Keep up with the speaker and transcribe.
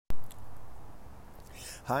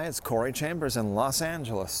Hi, it's Corey Chambers in Los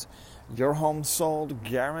Angeles. Your home sold,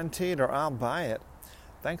 guaranteed, or I'll buy it.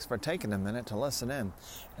 Thanks for taking a minute to listen in.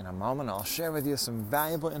 In a moment, I'll share with you some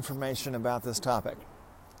valuable information about this topic.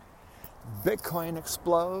 Bitcoin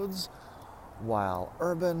explodes while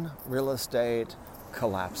urban real estate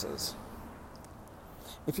collapses.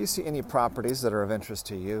 If you see any properties that are of interest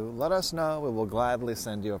to you, let us know. We will gladly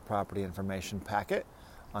send you a property information packet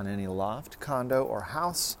on any loft, condo, or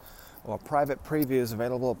house, or private previews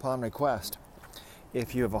available upon request.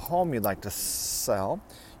 If you have a home you'd like to sell,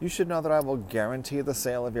 you should know that I will guarantee the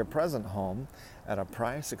sale of your present home at a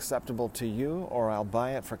price acceptable to you, or I'll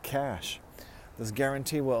buy it for cash. This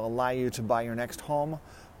guarantee will allow you to buy your next home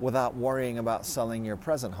without worrying about selling your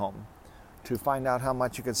present home. To find out how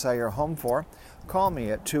much you could sell your home for, call me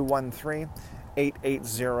at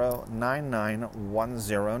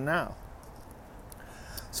 213-880-9910 now.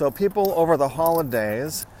 So people over the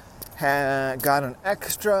holidays got an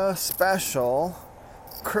extra special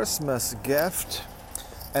Christmas gift,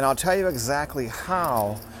 and I'll tell you exactly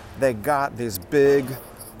how they got these big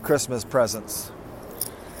Christmas presents.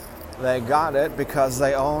 They got it because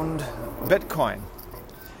they owned Bitcoin.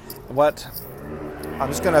 I'm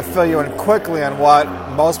just going to fill you in quickly on what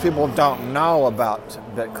most people don't know about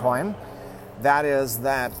Bitcoin. That is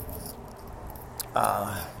that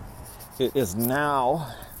it is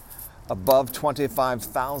now above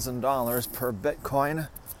 $25,000 per Bitcoin,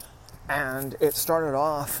 and it started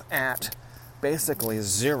off at basically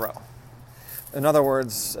zero. In other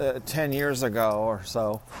words, 10 years ago or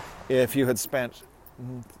so, if you had spent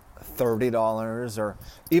 $30 or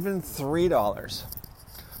even $3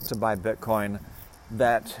 to buy Bitcoin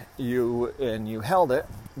and you held it,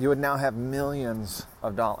 you would now have millions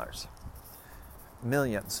of dollars.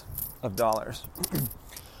 Millions of dollars.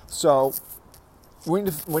 So we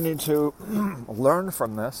need to learn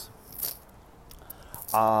from this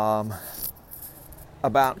about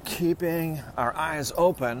keeping our eyes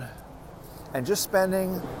open and just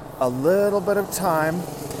spending a little bit of time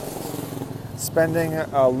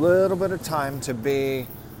to be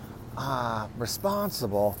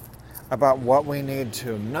responsible about what we need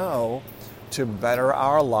to know to better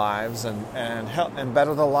our lives and help and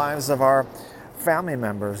better the lives of our family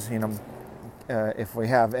members, if we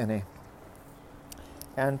have any.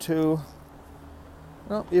 And to,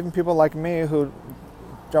 even people like me who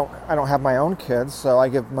I don't have my own kids, so I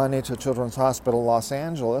give money to Children's Hospital Los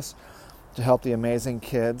Angeles to help the amazing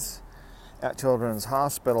kids at Children's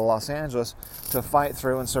Hospital Los Angeles to fight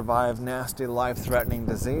through and survive nasty life-threatening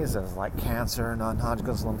diseases like cancer,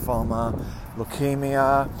 non-Hodgkin's lymphoma,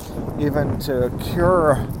 leukemia, even to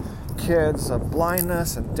cure kids of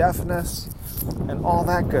blindness and deafness and all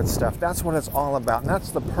that good stuff. That's what it's all about, and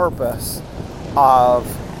that's the purpose of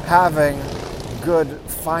having good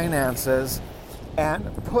finances and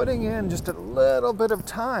putting in just a little bit of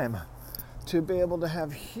time to be able to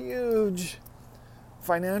have huge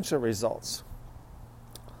financial results.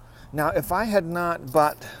 Now, if I had not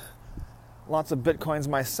bought lots of Bitcoins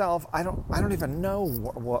myself, I don't even know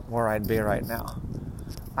where I'd be right now.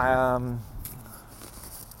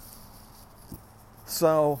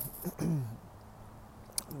 So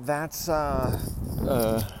that's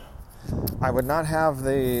I would not have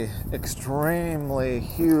the extremely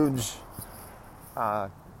huge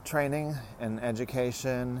training and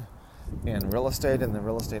education in real estate, in the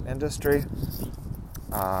real estate industry.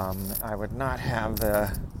 I would not have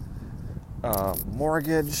the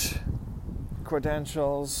mortgage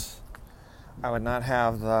credentials. I would not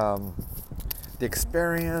have the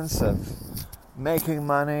experience of making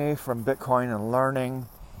money from Bitcoin and learning,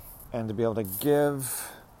 and to be able to give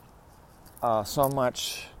so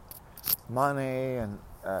much money and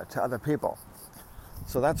to other people.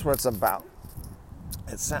 So that's what it's about.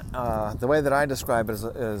 It's the way that I describe it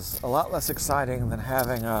is a lot less exciting than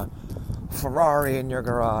having a Ferrari in your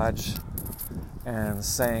garage and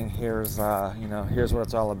saying, here's what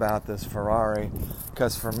it's all about, this Ferrari.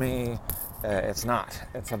 Because for me, it's not.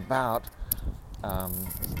 It's about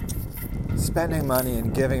spending money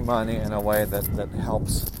and giving money in a way that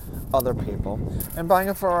helps other people. And buying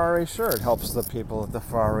a Ferrari, sure, it helps the people at the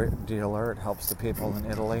Ferrari dealer. It helps the people in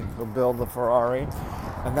Italy who build the Ferrari.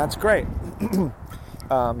 And that's great.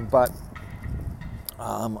 But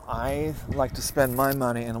I like to spend my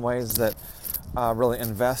money in ways that really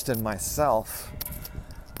invest in myself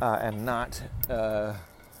and not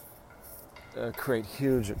create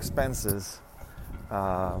huge expenses,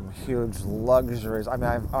 huge luxuries. I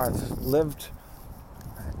mean, I've lived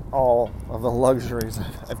all of the luxuries.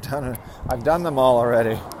 I've done them all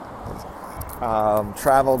already.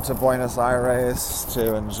 Traveled to Buenos Aires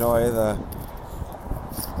to enjoy the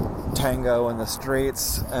tango in the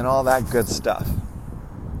streets and all that good stuff.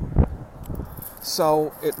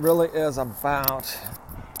 So it really is about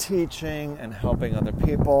teaching and helping other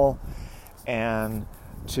people, and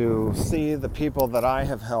to see the people that I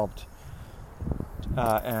have helped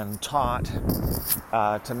and taught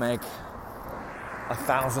to make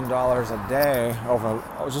 $1,000 a day over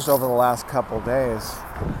the last couple days.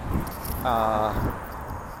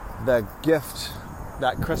 The gift,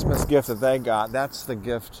 that Christmas gift that they got, that's the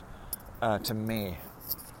gift to me,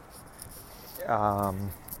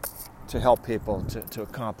 to help people to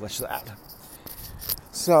accomplish that.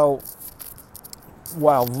 So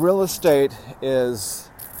while real estate is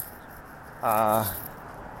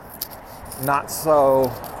not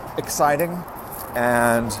so exciting,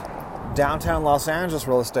 and downtown Los Angeles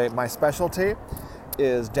real estate, my specialty,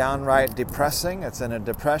 is downright depressing. It's in a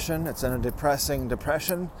depression. It's in a depressing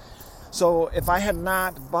depression. So if I had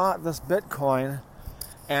not bought this Bitcoin,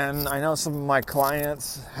 and I know some of my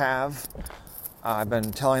clients have, I've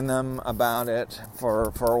been telling them about it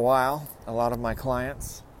for a while, a lot of my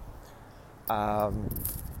clients.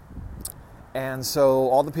 And so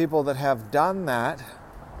all the people that have done that,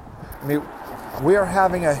 I mean, we are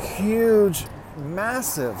having a huge,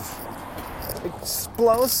 massive,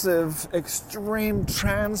 explosive, extreme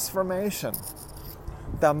transformation.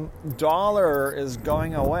 The dollar is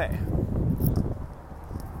going away.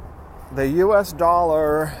 The US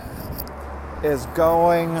dollar is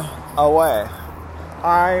going away.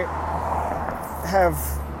 I have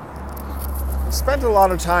spent a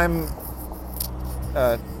lot of time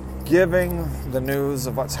giving the news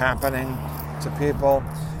of what's happening to people,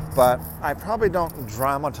 but I probably don't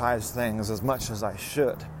dramatize things as much as I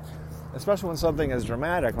should, especially when something is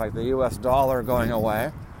dramatic like the US dollar going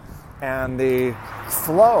away and the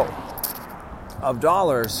flow of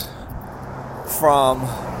dollars from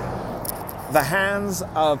the hands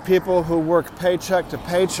of people who work paycheck to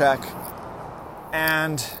paycheck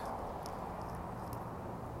and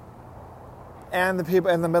the people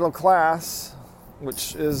in the middle class,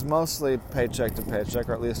 which is mostly paycheck to paycheck,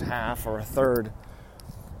 or at least half or a third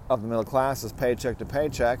of the middle class is paycheck to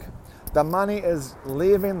paycheck. The money is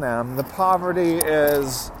leaving them, the poverty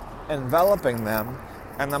is enveloping them,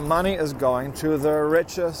 and the money is going to the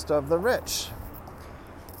richest of the rich.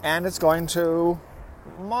 And it's going to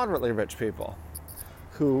moderately rich people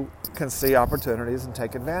who can see opportunities and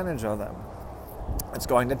take advantage of them. It's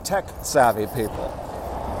going to tech-savvy people.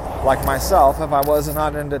 Like myself, if I was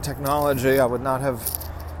not into technology, I would not have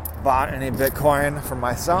bought any Bitcoin for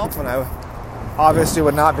myself, and I obviously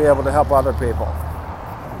would not be able to help other people.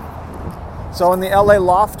 So in the LA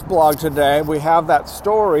Loft blog today, we have that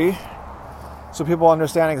story so people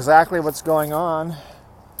understand exactly what's going on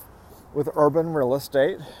with urban real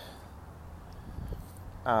estate.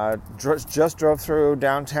 Just drove through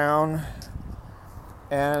downtown,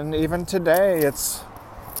 and even today it's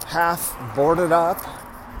half boarded up,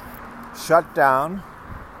 shut down.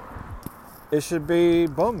 It should be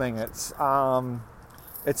booming. It's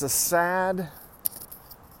a sad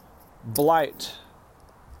blight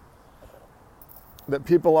that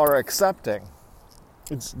people are accepting.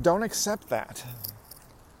 Don't accept that.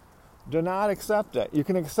 Do not accept it. You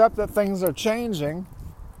can accept that things are changing,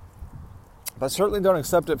 but certainly don't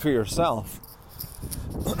accept it for yourself.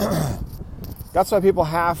 That's why people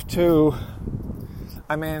have to,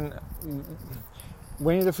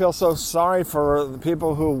 we need to feel so sorry for the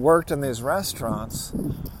people who worked in these restaurants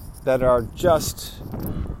that are just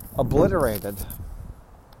obliterated.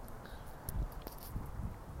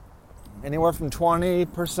 Anywhere from 20%,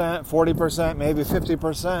 40%, maybe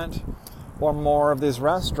 50% or more of these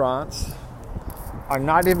restaurants are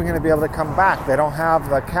not even going to be able to come back. They don't have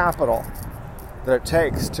the capital that it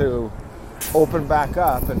takes to open back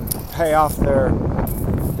up and pay off their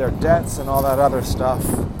debts and all that other stuff.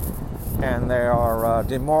 And they are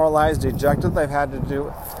demoralized, dejected. They got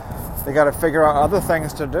to figure out other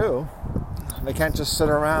things to do. They can't just sit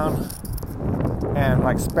around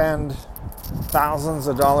and spend thousands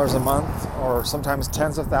of dollars a month, or sometimes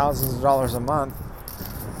tens of thousands of dollars a month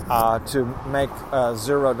to make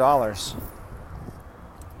 $0.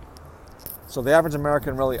 So the average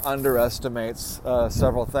American really underestimates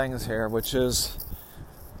several things here, which is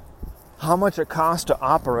how much it costs to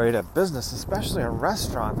operate a business, especially a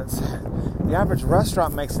restaurant. The average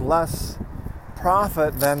restaurant makes less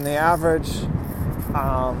profit than the average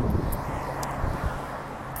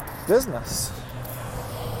business.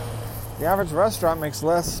 The average restaurant makes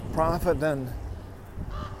less profit than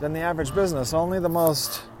the average business. Only the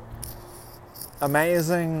most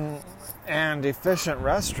amazing and efficient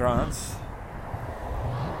restaurants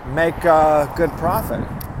make a good profit.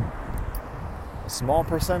 small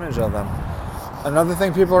percentage of them. Another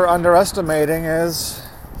thing people are underestimating is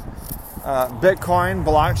Bitcoin,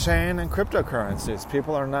 blockchain, and cryptocurrencies.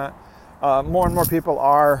 People are not, more and more people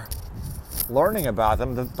are learning about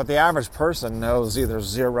them, but the average person knows either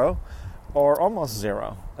zero or almost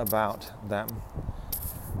zero about them.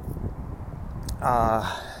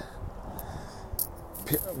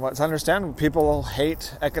 What's understandable, people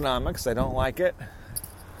hate economics. They don't like it.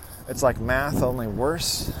 It's like math, only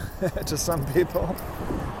worse to some people.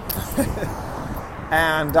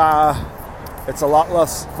 And it's a lot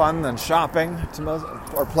less fun than shopping to most,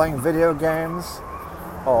 or playing video games,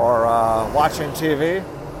 or watching TV.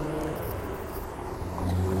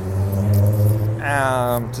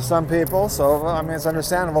 To some people, so I mean it's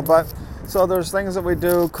understandable. But so there's things that we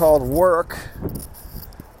do called work,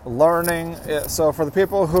 learning. So for the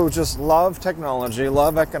people who just love technology,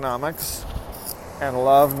 love economics, and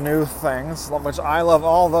love new things, which I love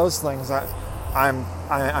all those things, I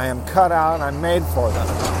am cut out and I'm made for them.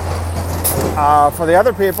 For the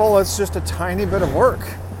other people, it's just a tiny bit of work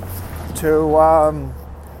to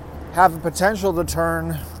have the potential to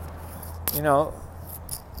turn,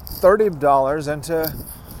 $30 into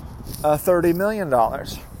 $30 million.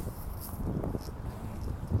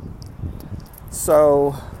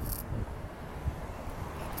 So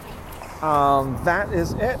that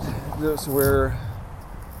is it. There's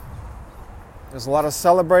a lot of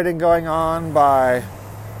celebrating going on by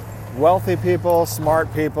wealthy people,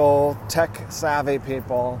 smart people, tech-savvy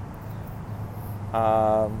people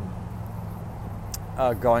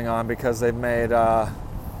going on because they've made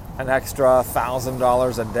an extra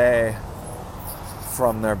 $1,000 a day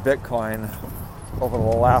from their Bitcoin over the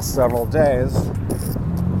last several days.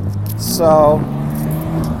 So,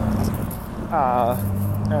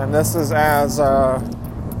 and this is as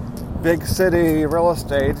big city real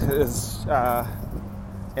estate is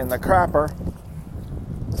in the crapper.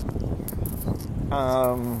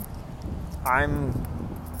 I'm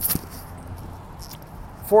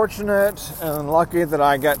fortunate and lucky that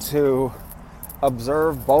I get to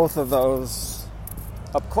observe both of those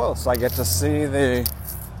up close. I get to see the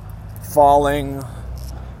falling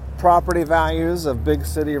property values of big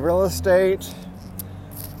city real estate,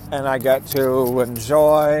 and I get to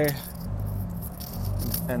enjoy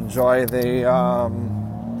the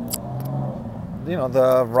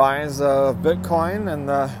the rise of Bitcoin and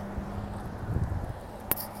the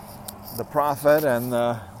profit and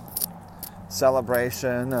the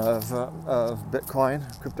celebration of Bitcoin,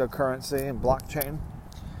 cryptocurrency, and blockchain.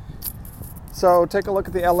 So take a look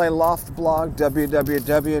at the LA Loft blog,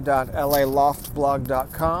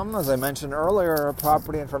 www.laloftblog.com. As I mentioned earlier, a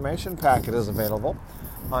property information packet is available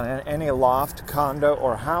on any loft, condo,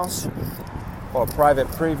 or house, or private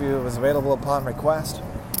preview is available upon request.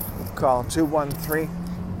 Call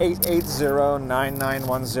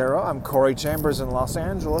 213-880-9910. I'm Corey Chambers in Los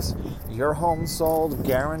Angeles. Your home sold,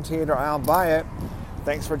 guaranteed, or I'll buy it.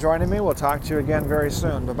 Thanks for joining me. We'll talk to you again very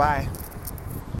soon. Bye-bye.